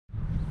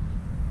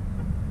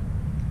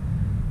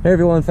Hey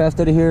everyone, Fast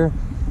Eddie here.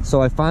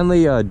 So I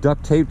finally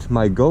duct taped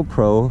my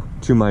GoPro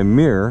to my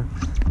mirror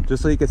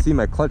just so you can see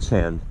my clutch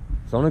hand.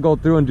 So I'm gonna go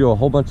through and do a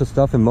whole bunch of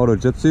stuff in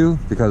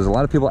MotoJitsu because a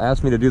lot of people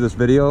asked me to do this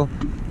video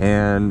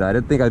and I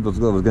didn't think I was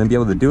gonna be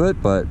able to do it,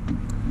 but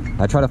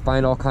I try to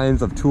find all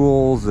kinds of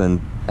tools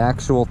and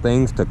actual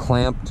things to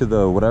clamp to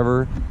the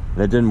whatever,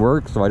 and it didn't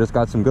work. So I just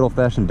got some good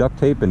old-fashioned duct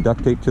tape and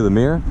duct tape to the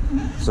mirror.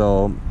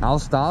 So I'll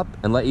stop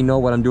and let you know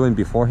what I'm doing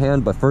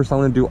beforehand, but first I'm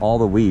gonna do all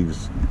the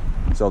weaves.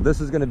 So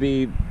this is going to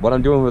be what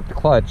I'm doing with the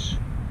clutch,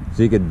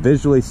 so you can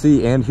visually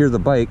see and hear the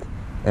bike,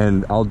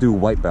 and I'll do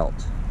white belt.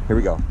 Here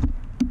we go.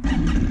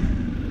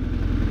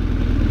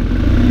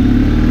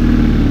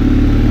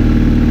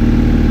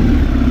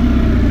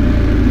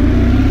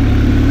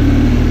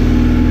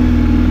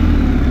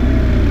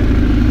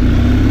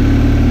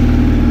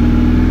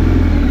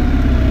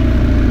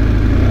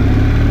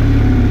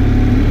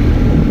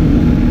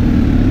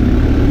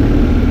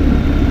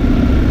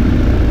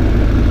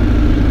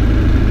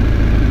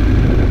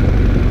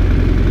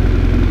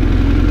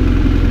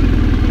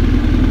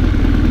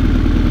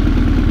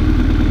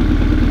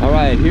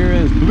 Here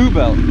is blue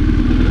belt.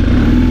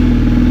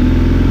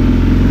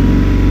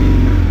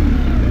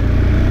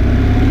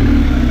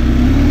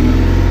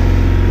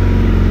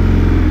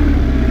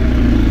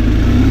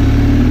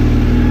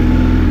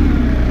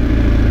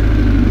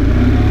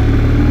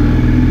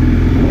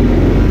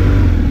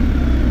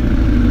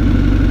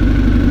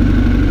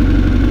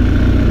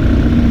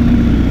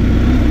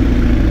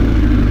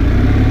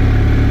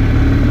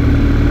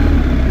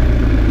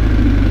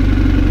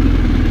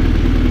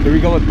 Here we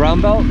go with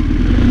brown belt.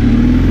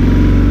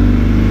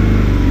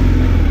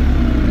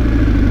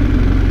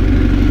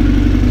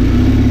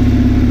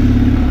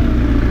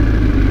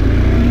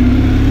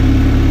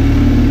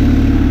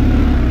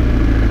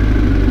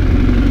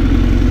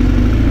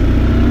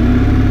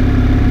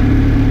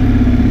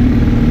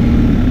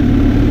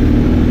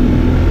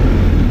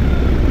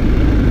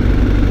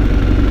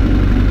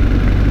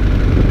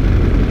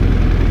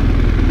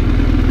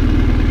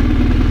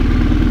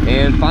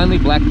 And finally,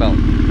 black belt.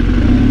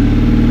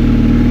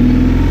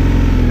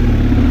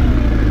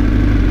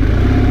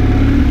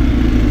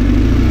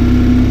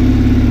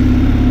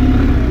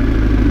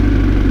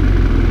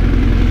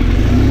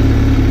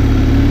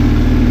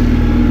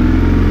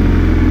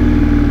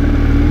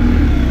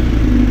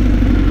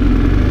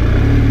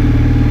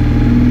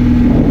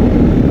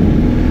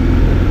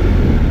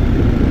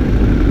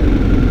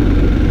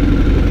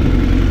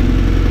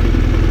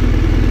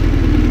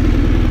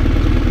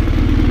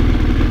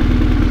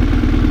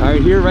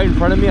 Here right in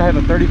front of me I have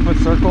a 30-foot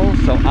circle,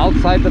 so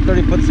outside the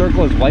 30-foot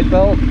circle is white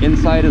belt,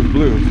 inside is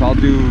blue. So I'll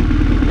do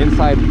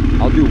inside,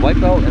 I'll do white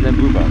belt and then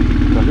blue belt.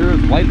 So here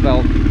is white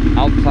belt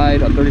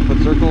outside a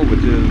 30-foot circle,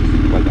 which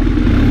is white belt.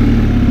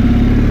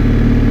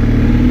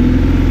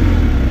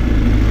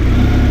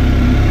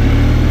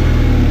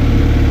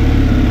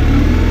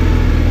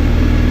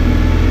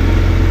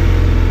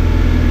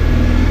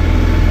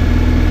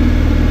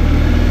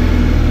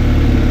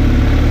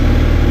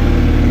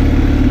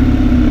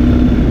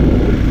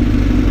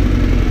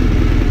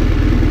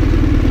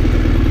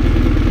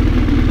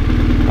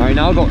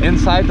 Now I'll go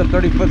inside the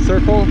 30-foot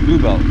circle, blue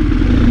belt.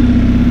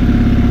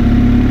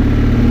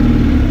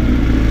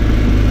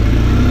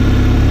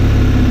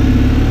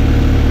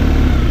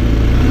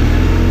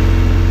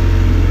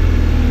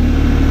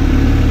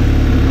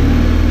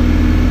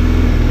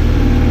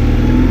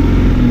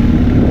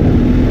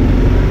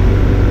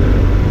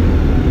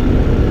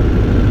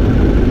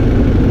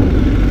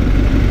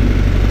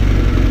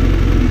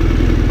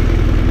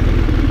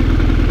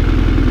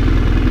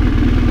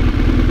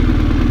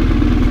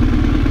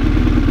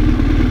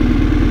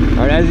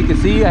 As you can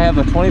see, I have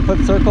a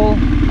 20-foot circle.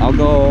 I'll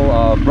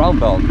go brown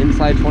belt,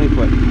 inside 20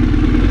 foot.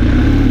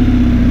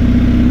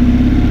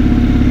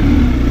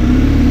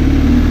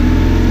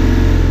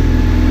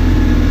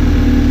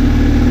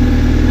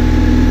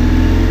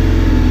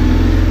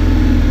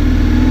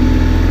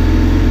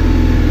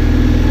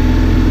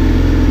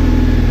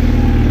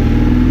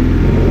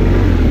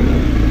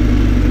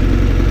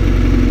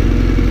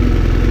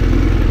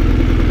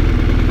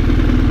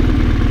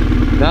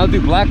 Now I'll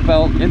do black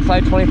belt,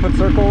 inside 20-foot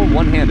circle,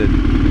 one-handed.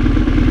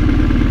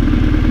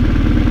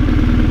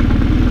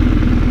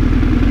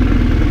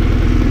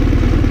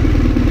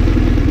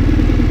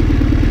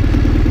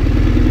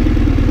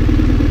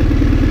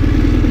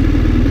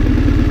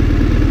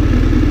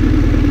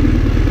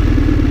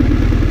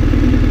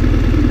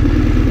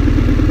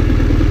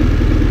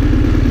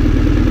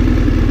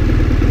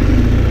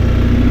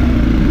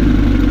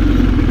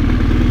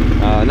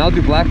 Now I'll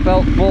do black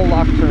belt, full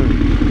lock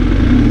turn.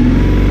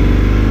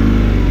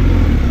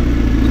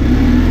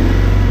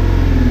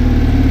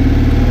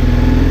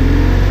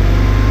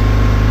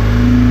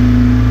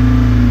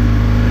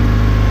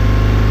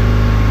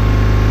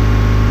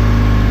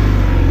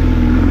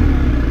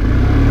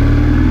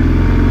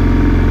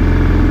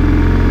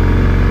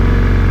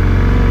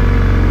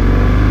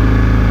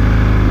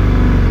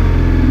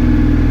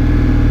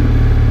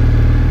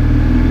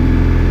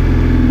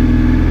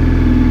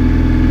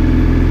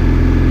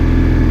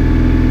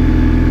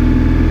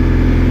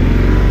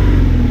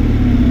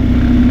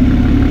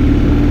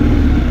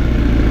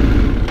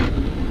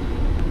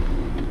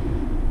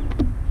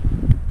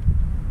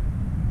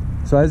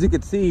 So as you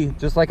can see,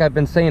 just like I've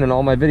been saying in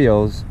all my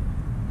videos,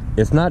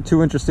 it's not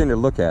too interesting to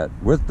look at.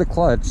 With the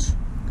clutch,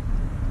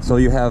 so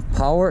you have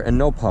power and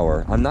no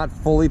power. I'm not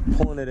fully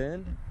pulling it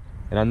in,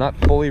 and I'm not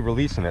fully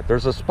releasing it.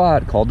 There's a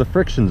spot called the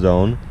friction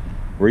zone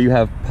where you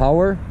have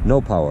power, no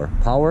power,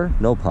 power,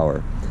 no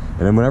power.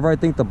 And then whenever I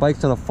think the bike's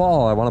gonna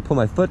fall, I wanna put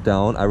my foot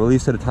down, I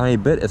release it a tiny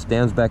bit, it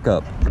stands back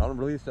up. I don't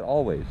release it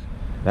always.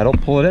 And I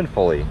don't pull it in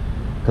fully,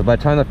 because by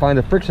the time I find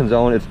the friction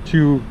zone, it's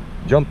too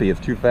jumpy,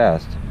 it's too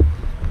fast.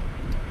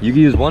 You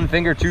can use 1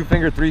 finger, 2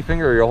 finger, 3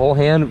 finger, or your whole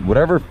hand,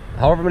 whatever,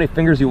 however many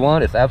fingers you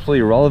want. It's absolutely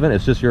irrelevant.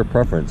 It's just your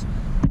preference.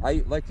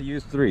 I like to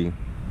use 3,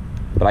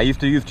 but I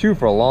used to use 2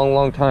 for a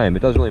long time.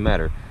 It doesn't really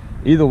matter.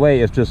 Either way,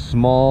 it's just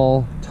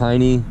small,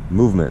 tiny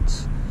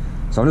movements.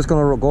 So I'm just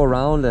gonna go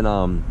around and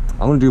I'm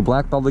gonna do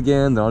black belt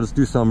again. Then I'll just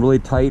do some really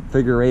tight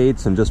figure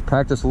 8s and just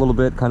practice a little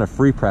bit, kind of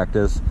free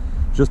practice,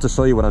 just to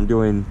show you what I'm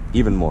doing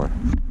even more.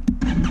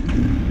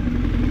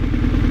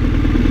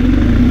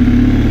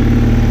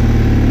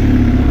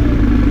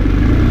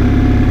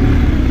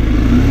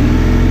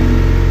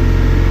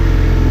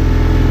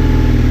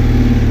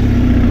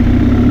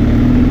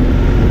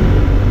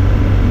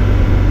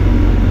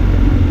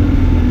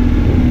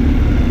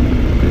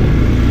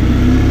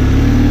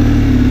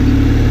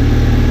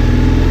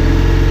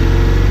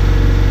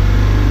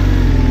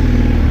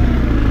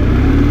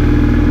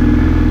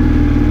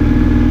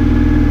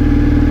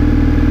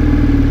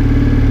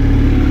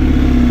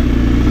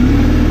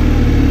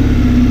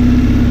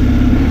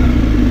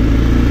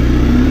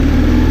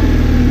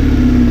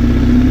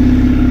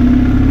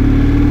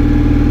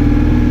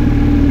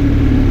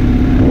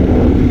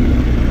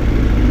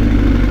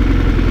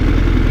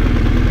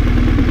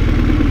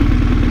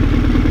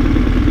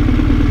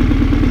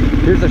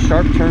 Here's a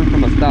sharp turn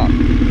from a stop.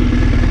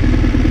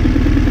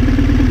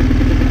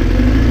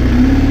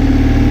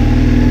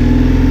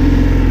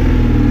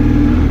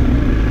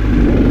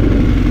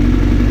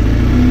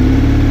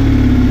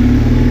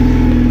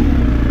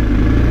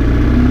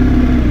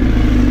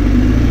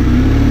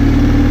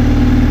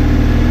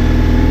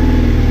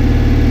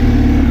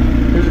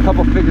 Here's a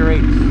couple figure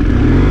 8s.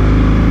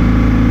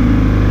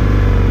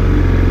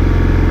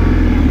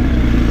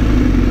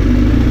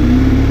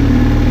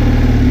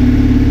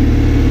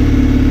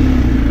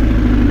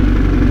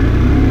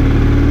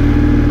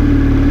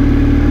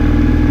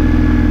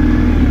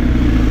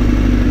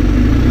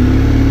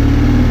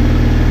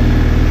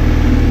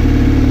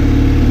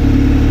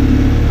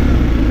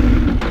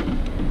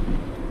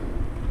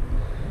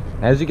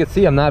 As you can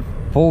see, I'm not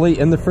fully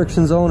in the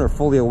friction zone or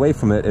fully away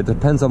from it. It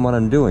depends on what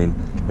I'm doing.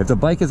 If the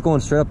bike is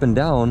going straight up and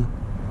down,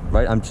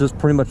 right, I'm just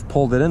pretty much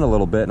pulled it in a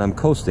little bit and I'm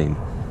coasting.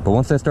 But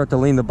once I start to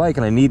lean the bike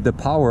and I need the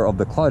power of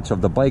the clutch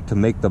of the bike to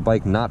make the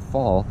bike not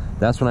fall,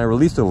 that's when I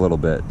release it a little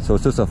bit. So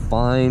it's just a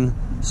fine,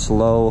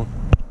 slow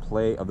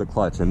play of the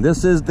clutch. And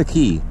this is the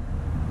key.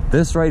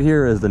 This right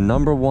here is the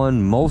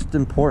 #1 most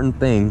important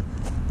thing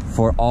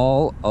for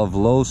all of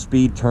low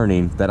speed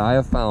turning that I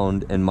have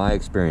found in my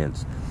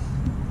experience.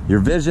 Your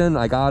vision,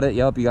 I got it,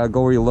 yep, you gotta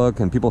go where you look,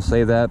 and people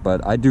say that,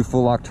 but I do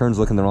full lock turns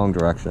looking the wrong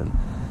direction.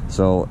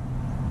 So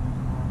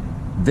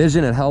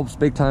vision, it helps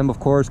big time, of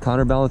course.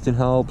 Counterbalancing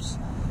helps,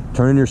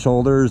 turning your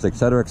shoulders,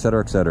 etc, etc,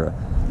 etc.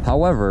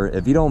 However,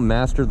 if you don't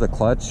master the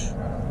clutch,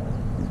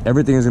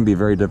 everything is gonna be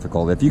very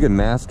difficult. If you can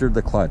master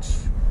the clutch,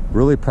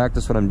 really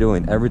practice what I'm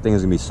doing, everything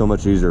is gonna be so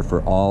much easier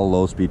for all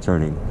low speed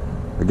turning.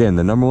 Again,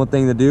 the #1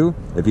 thing to do,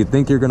 if you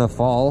think you're gonna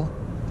fall,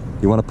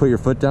 you wanna put your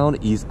foot down,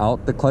 ease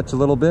out the clutch a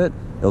little bit,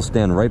 it'll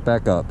stand right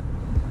back up.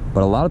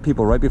 But a lot of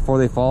people, right before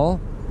they fall,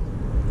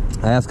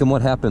 I ask them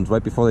what happens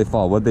right before they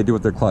fall. What do they do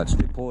with their clutch?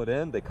 They pull it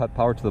in, they cut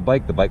power to the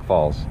bike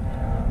falls.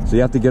 So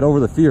you have to get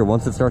over the fear.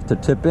 Once it starts to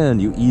tip in,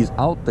 you ease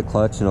out the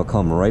clutch and it'll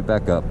come right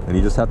back up. And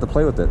you just have to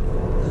play with it.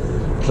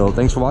 So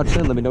thanks for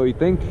watching. Let me know what you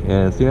think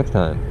and see you next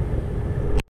time.